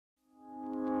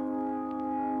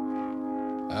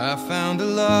I found a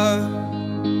love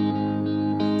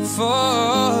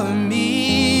for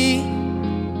me.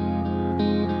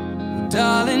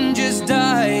 Darling, just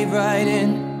dive right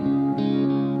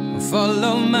in,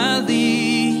 follow my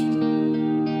lead.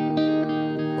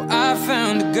 Well, I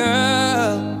found a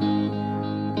girl,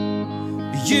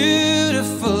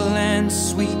 beautiful and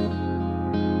sweet.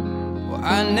 Well,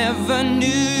 I never knew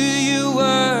you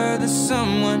were the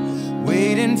someone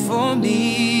waiting for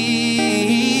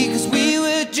me. 'Cause we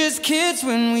were just kids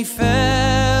when we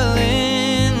fell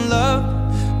in love,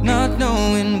 not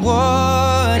knowing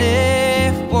what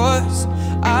it was.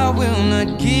 I will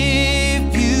not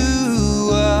give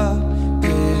you up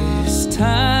this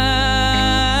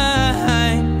time.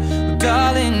 Oh,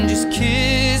 darling, just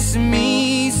kiss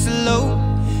me slow.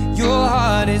 Your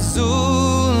heart is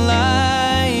all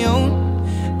I own,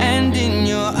 and in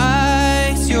your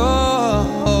eyes you're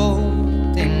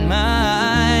holding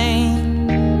mine.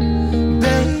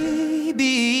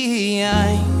 Baby,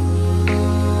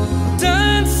 I'm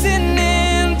dancing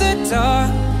in the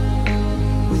dark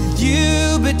with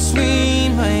you between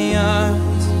my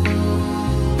arms,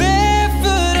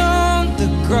 barefoot on the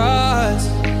grass.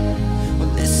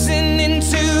 We're listening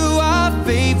to our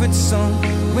favorite song.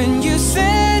 When you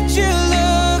said you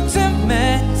looked a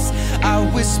mess, I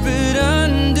whispered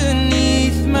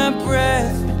underneath my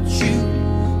breath, but you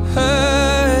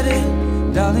heard it.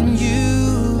 Darling, you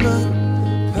look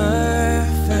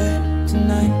perfect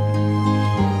tonight.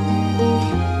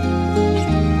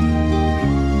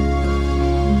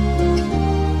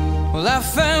 Well, I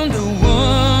found a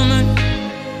woman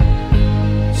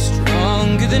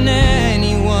stronger than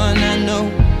anyone I know.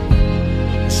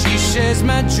 She shares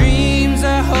my dreams.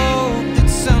 I hope that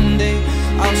someday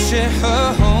I'll share her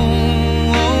home.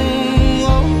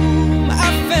 I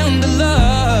found a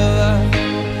love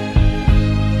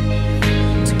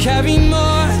to carry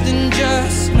more than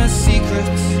just my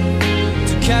secrets,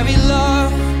 to carry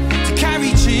love, to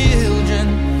carry children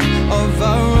of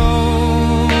our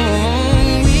own.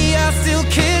 We are still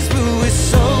kids, but we're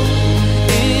so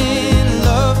in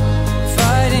love,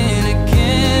 fighting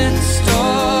against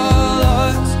all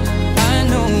odds. I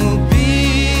know we'll be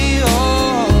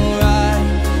alright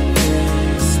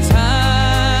this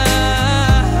time.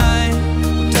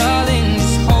 Darling,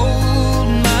 just hold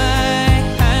my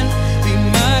hand, be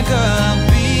my girl, I'll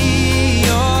be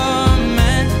your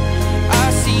man. I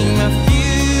see my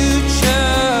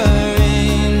future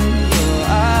in your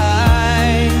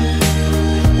eyes.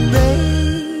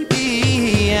 Baby,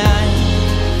 I'm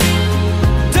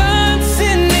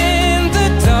dancing in the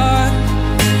dark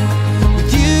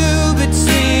with you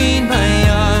between my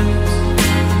arms,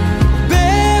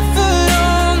 barefoot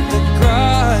on the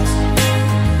grass,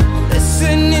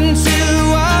 listening to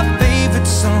our favorite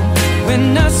song. When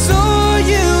I saw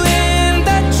you in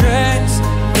that dress,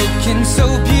 looking so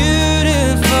beautiful,